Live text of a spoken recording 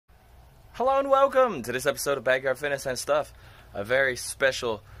Hello and welcome to this episode of Backyard Fitness and Stuff. A very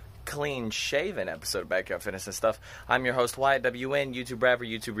special, clean-shaven episode of Backyard Fitness and Stuff. I'm your host, Wyatt WN, YouTube rapper,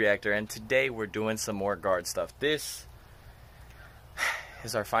 YouTube reactor, and today we're doing some more guard stuff. This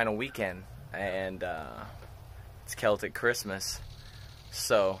is our final weekend, and it's Celtic Christmas.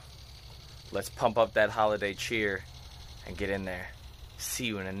 So, let's pump up that holiday cheer and get in there. See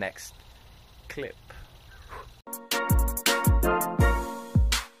you in the next clip.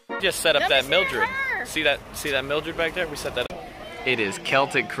 Just set up that Mildred. See that Mildred back there? We set that up. It is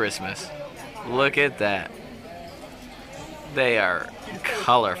Celtic Christmas. Look at that. They are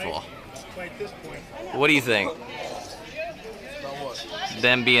colorful. What do you think?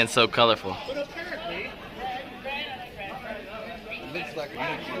 Them being so colorful.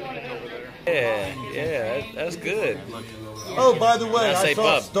 Yeah, that's good. Oh, by the way, I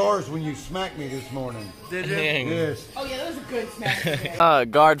saw stars when you smacked me this morning. Did you? Yes. Oh yeah, that was a good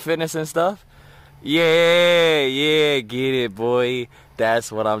smack. Guard fitness and stuff? Yeah, get it, boy.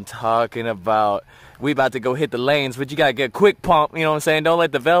 That's what I'm talking about. We about to go hit the lanes, but you gotta get a quick pump, you know what I'm saying? Don't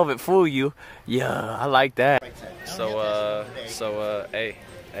let the velvet fool you. Yeah, I like that. So, hey.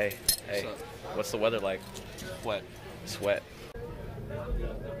 What's the weather like? Sweat.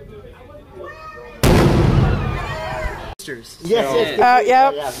 Yes.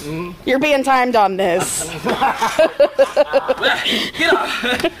 Yep. You're being timed on this. Get up!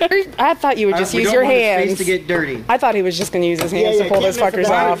 I thought you would just use your hands to get dirty. I thought he was just going to use his hands to pull those fuckers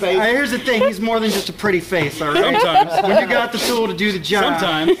off. Here's the thing, he's more than just a pretty face, all right? Sometimes. When you got the tool to do the job.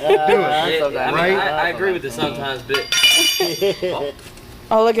 Sometimes. Do it. Right? I agree with the sometimes bit.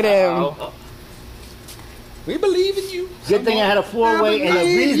 Oh, look at him. We believe in you. Good thing I had a four-way and a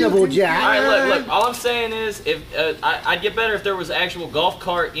reasonable jack. Alright, look, all I'm saying is, if I'd get better if there was an actual golf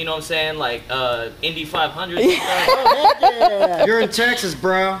cart, you know what I'm saying, like Indy 500. Yeah. You're in Texas,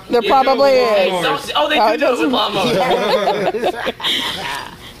 bro. There probably is. Oh, they do it with lawnmowers.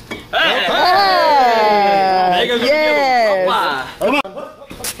 Yes. Come on.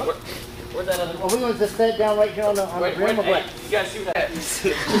 Where's that other? Are we going to sit down right here on the rim or what? You guys see what that is?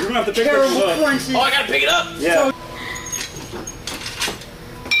 You're going to have to pick it up. Oh, I gotta pick it up? Yeah.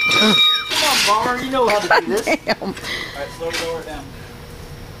 Come on, Bomber, you know how to do this. Damn. Alright, slowly lower it down.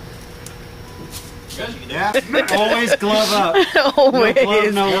 Yeah, always glove up. Always. No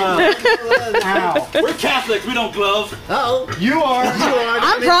glove, no love. Ow. We're Catholics, we don't glove. Uh-oh. You are.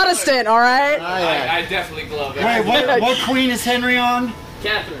 I'm Protestant, all right? I definitely glove it. Wait, what queen is Henry on?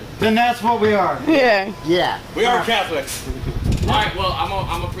 Catherine. Then that's what we are. Yeah. Yeah. We are Catholics. All right, well,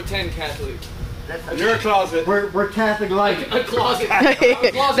 I'm a pretend Catholic. You're a closet. We're Catholic like. A closet.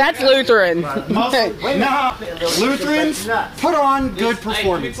 That's Lutheran. No, Lutherans put on good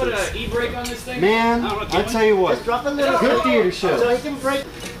performances. Can we put an e-brake on this thing? Man, I tell you what, Drop a little good theater show. So he can break.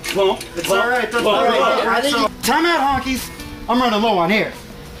 It's all right. That's all right. Time out, honkies. I'm running low on air.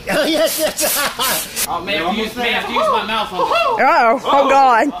 Oh, yes. Oh, may I have to use my mouth on this. Oh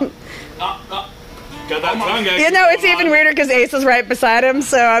God. Got that tongue action. You know, it's even weirder because Ace is right beside him,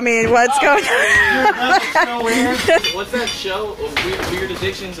 so I mean, what's going on? So weird. What's that show? Weird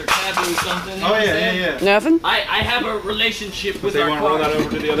Addictions or Taboo something? Oh, yeah. Nothing? I have a relationship with They our want to roll that car. over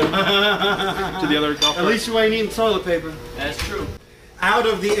to the other golf At least you ain't eating toilet paper. That's true. Out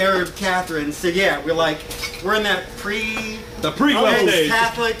of the Arab Catherine, so yeah, we're in that pre-glove stage.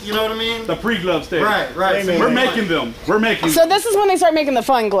 Catholic, you know what I mean? The pre-glove stage. Right. So We're making them. So this is when they start making the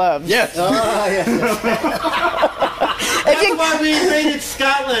fun gloves. Yes. Yes. That's why we invaded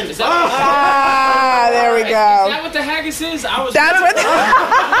Scotland. Is that There we Is go. that what the haggis is? That's what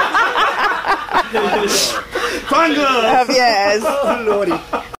Fun glove. yes. Oh, Lordy.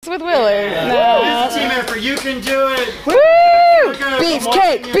 It's with Willard. It's No. a team effort. You can do it. Woo!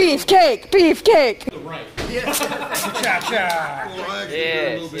 Beefcake. Yes.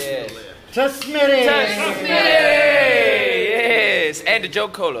 To Smitty. Yes. And to Joe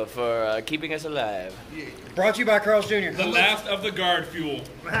Cola for keeping us alive. Brought to you by Carl's Jr. The last of the guard fuel.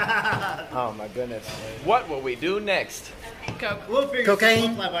 Oh my goodness. What will we do next?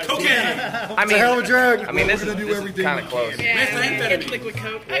 Cocaine. I It's a hell of a drug. I mean, this is kind of close. Liquid Coke. It's liquid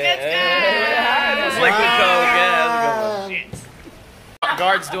Coke. Yeah, that's a good one.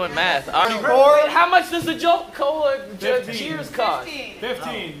 Guards doing math. How much does the Joe Cola Cheers cost?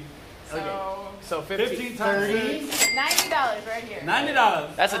 15. So 15 times $90 right here.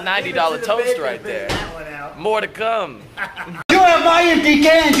 $90. That's a $90 toast right there. More to come. You have my empty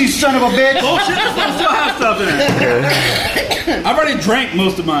cans, you son of a bitch. Bullshit. I still have stuff in it. I've already drank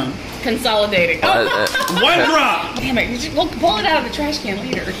most of mine. Consolidating. One drop. Damn it. We'll pull it out of the trash can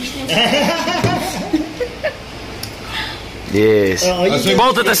later. Yes.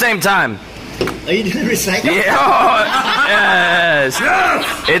 Both at the same time. Are you doing recycling? Yeah. Oh, yes.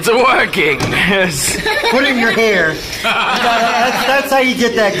 It's working. Yes. Put it in your hair. That's how you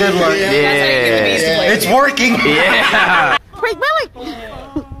get that good look. Yeah. It's working. Yeah. Wait,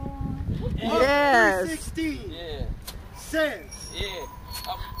 Billy! Yes. 16 Yeah. says. Yeah.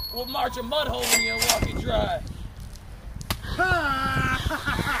 We'll march a mud hole in you and walk you dry.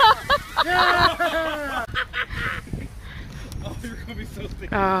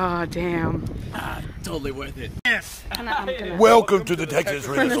 Oh, damn. Totally worth it. Yes. Welcome to the Texas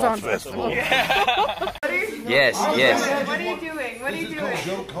Turn this Renaissance on. Festival. Yes, yes. What are you doing? What are you doing?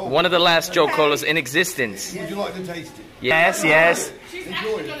 Joe Cole. One of the last Joe Colas in existence. Would you like to taste it? Yes, yes.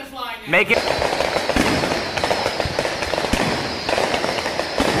 Make it.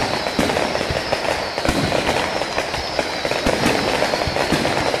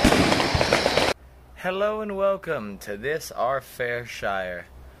 Hello and welcome to this our fair shire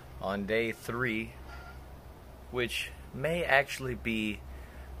on day 3, which may actually be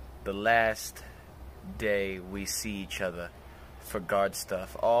the last day we see each other for guard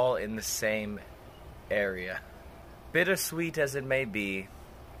stuff, all in the same area. Bittersweet as it may be,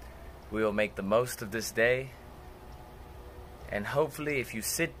 we will make the most of this day, and hopefully if you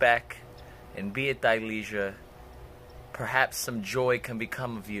sit back and be at thy leisure, perhaps some joy can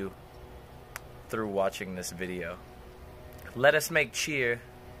become of you through watching this video. Let us make cheer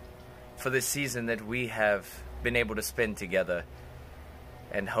for this season that we have been able to spend together,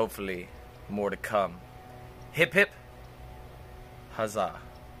 and hopefully more to come. Hip hip, huzzah.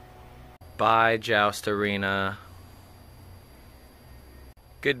 Bye, Joust Arena.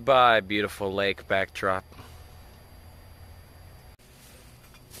 Goodbye, beautiful lake backdrop.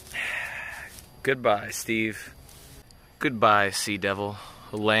 Goodbye, Steve. Goodbye, Sea Devil,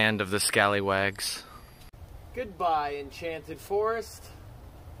 land of the scallywags. Goodbye, Enchanted Forest,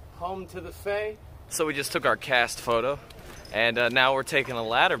 home to the Fae. So we just took our cast photo, and now we're taking a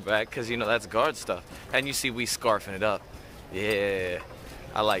ladder back, because, you know, that's guard stuff. And you see we scarfing it up. Yeah,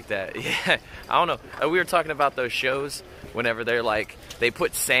 I like that. Yeah, I don't know. We were talking about those shows whenever they're like, they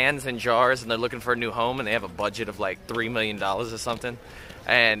put sands in jars and they're looking for a new home and they have a budget of like $3 million or something.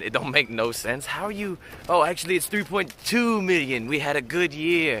 And it don't make no sense. How are you? Oh, actually it's 3.2 million. We had a good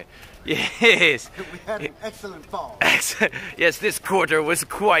year. Yes. We had an excellent fall. Yes, this quarter was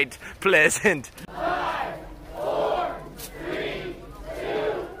quite pleasant. 5, 4, 3, 2,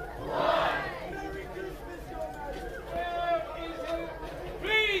 1.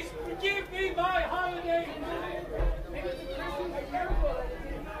 Please give me my holiday.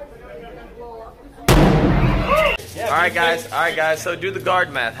 All right, guys. So do the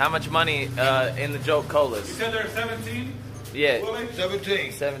guard math. How much money in the Joe Colas? You said there are 17? Yeah.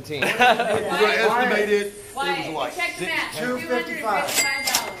 17. 17. We're going to estimate it. It was like Check the math.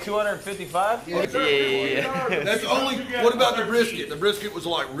 $255. $255? Yeah. That's only. What about the brisket? The brisket was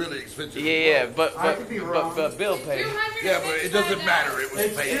like really expensive. Yeah, but could be wrong. Bill paid. Yeah, but it doesn't matter. It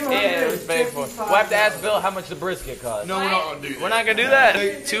was paid. Yeah, it was paid for. We'll have to ask Bill how much the brisket cost. No, we're not going to do that. We're not gonna do that.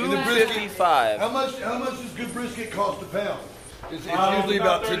 Hey, the brisket- $255. How much does good brisket cost a pound? It's usually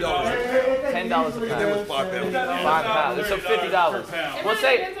about $10. $10 a That pound. was 5 pounds. £5. So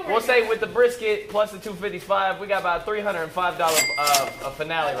 $50. We'll say with the brisket plus the $255, we got about $305 a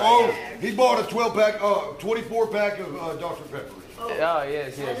finale right Oh, he bought a 24 pack of Dr. Pepper. now. Oh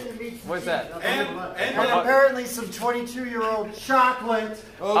yes. What's that? And apparently some 22-year-old chocolate.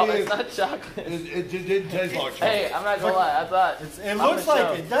 Oh, yeah. it's not chocolate. It didn't taste like chocolate. Hey, I'm not gonna lie. I thought It looks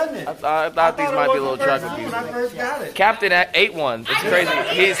like it, doesn't it? I thought these might be little chocolate when I pieces. first got it. Captain ate one. It's crazy.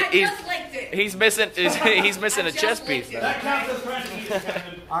 He's missing a chest piece. That counts as trying to eat it,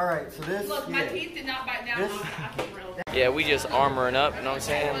 Captain. All right, so this. Look, my teeth did not bite down. Yeah, we just armoring up. You know what I'm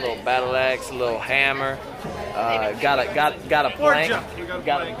saying? A little battle axe, a little hammer. Got a plank.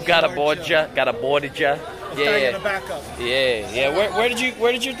 Got a boardja. Got a boardja. Yeah.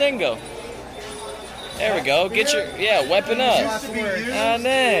 Where did your thing go? There we go. Get your weapon up. Ah,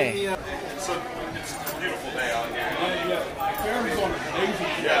 dang. It's a beautiful day out here.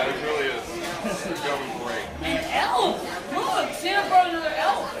 Yeah, it really is. It's going great. An elf! Look, Santa brought another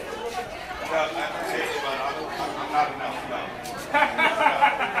elf. I'm not an elf, no.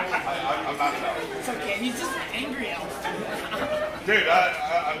 I'm not an elf. It's okay, he's just an angry elf. Dude,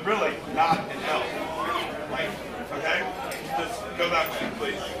 I'm really not an elf. Like, okay? Just go that way,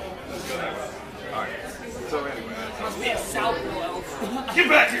 please. Just go that way. Alright. So anyway. Must be a South Pole elf. Get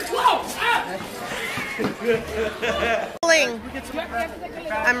back here! Whoa! Ah!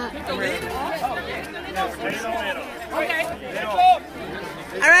 I'm Okay.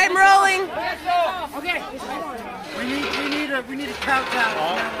 All right, I'm rolling. Okay. We need a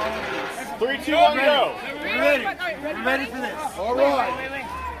countdown. 3, 2, 1, go. I'm ready for this. All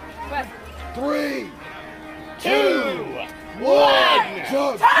right. 3, 2, 1.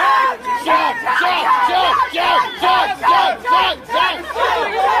 Jump!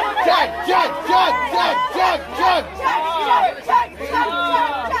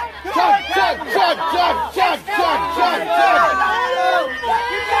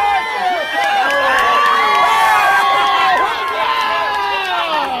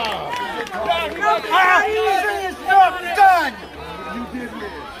 Done!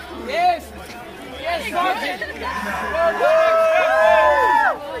 Yes. Yes, Sergeant.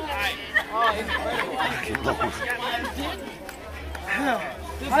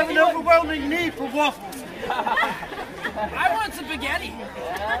 I have an overwhelming need for waffles. I want some spaghetti.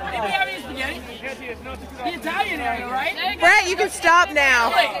 Maybe have any spaghetti? The Italian area, right? Brett, you can stop now.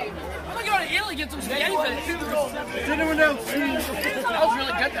 Wait, I'm gonna go to Italy and get some spaghetti for this. Does anyone else see? That was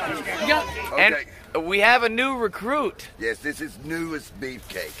really good though. You got, And we have a new recruit. Yes, this is newest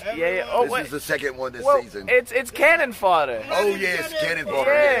beefcake. Yeah. Oh, This wait. is the second one this Well, season. it's cannon fodder. Oh yes, cannon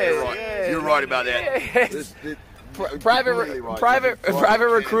fodder. Yes, You're right. yes. You're right about that. Yes. Private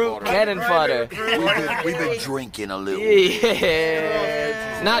recruit cannon fodder. We've been drinking a little.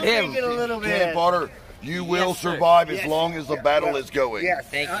 Yes. Not him. Cannon fodder. You will survive as long as the battle is going. Yes.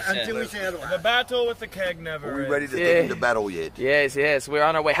 Thank you, sir. Until we say otherwise. The battle with the keg Are never we ends. ready to take the battle yet? Yes, we're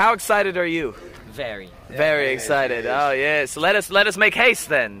on our way. How excited are you? Very. Very excited. Oh yes. Let us make haste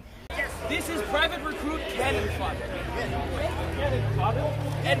then. this is private recruit cannon fodder.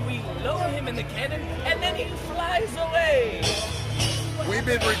 And we lower him in the cannon, and then he flies away. We've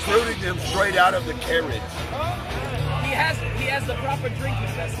been recruiting them straight out of the carriage. He has the proper drinking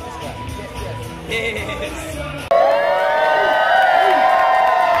vessel as well. Yes.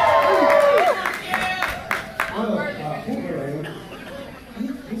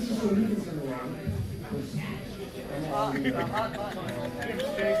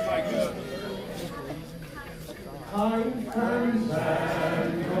 Kind friends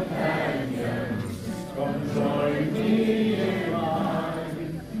and companions, come join me in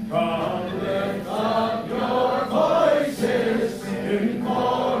mine. Come lift up your voices in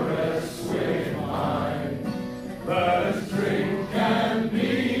chorus with mine. Let us drink and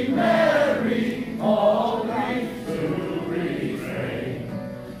be merry, all grief to refrain.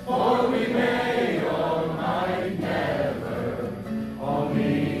 For we may or might never all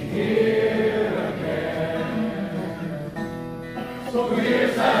meet here again. So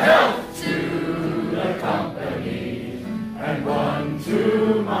here's a health to the company, and one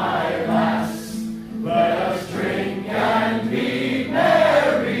to my lass. Let us drink and be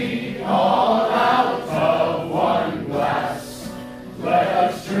merry, all out of one glass. Let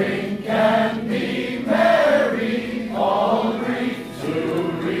us drink and be merry, all grief to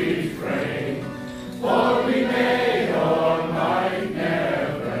refrain. For we may or might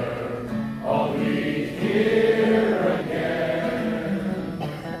never all meet here again.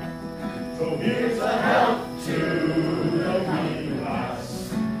 So here's a health to the wee lass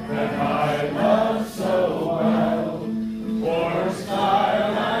that I love so well. For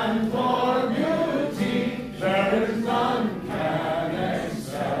style and for beauty, there is none can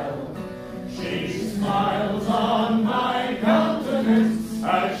excel. She smiles on my countenance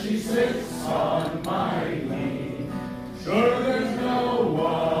as she sits on my knee. Sure there's no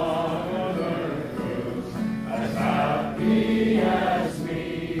one on earth who's as happy as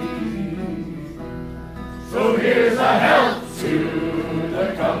me. So here's a health to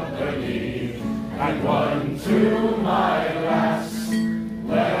the company, and one to my lass.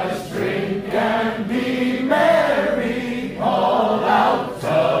 Let us drink and be merry, all out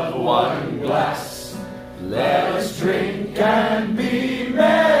of one glass. Let us drink and be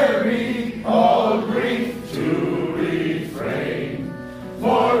merry, all grief to refrain.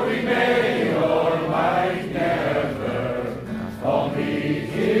 For we may or might never all meet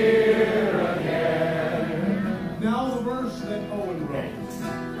here again. Now the verse that Owen wrote.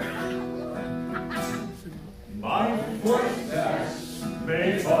 My footsteps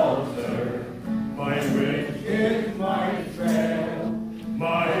may falter, my wicked might fail,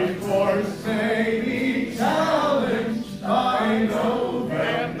 my course may be challenged by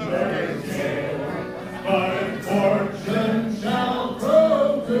November's gale, but fortune shall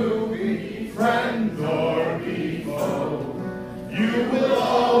prove to be friend or be foe. You will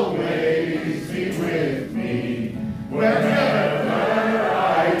always be with me wherever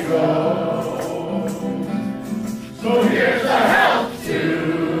I go. So here's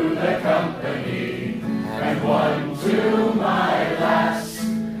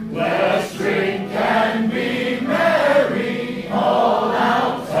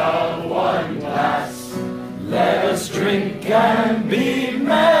and be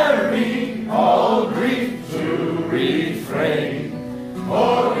merry, all grief to refrain.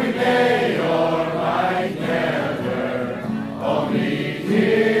 For we may or might never all meet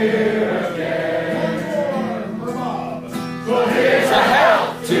here again. So here's a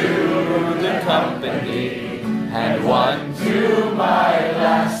health to the company, and one to my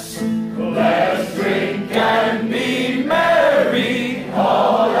lass. Let us drink and be merry,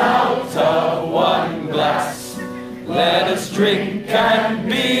 all out of one glass. Let us drink and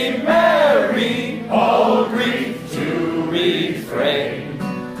be merry, all grief to refrain.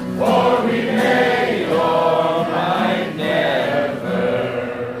 For we may or might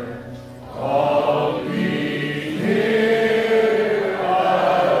never all meet here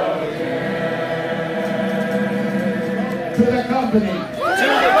again. To the company.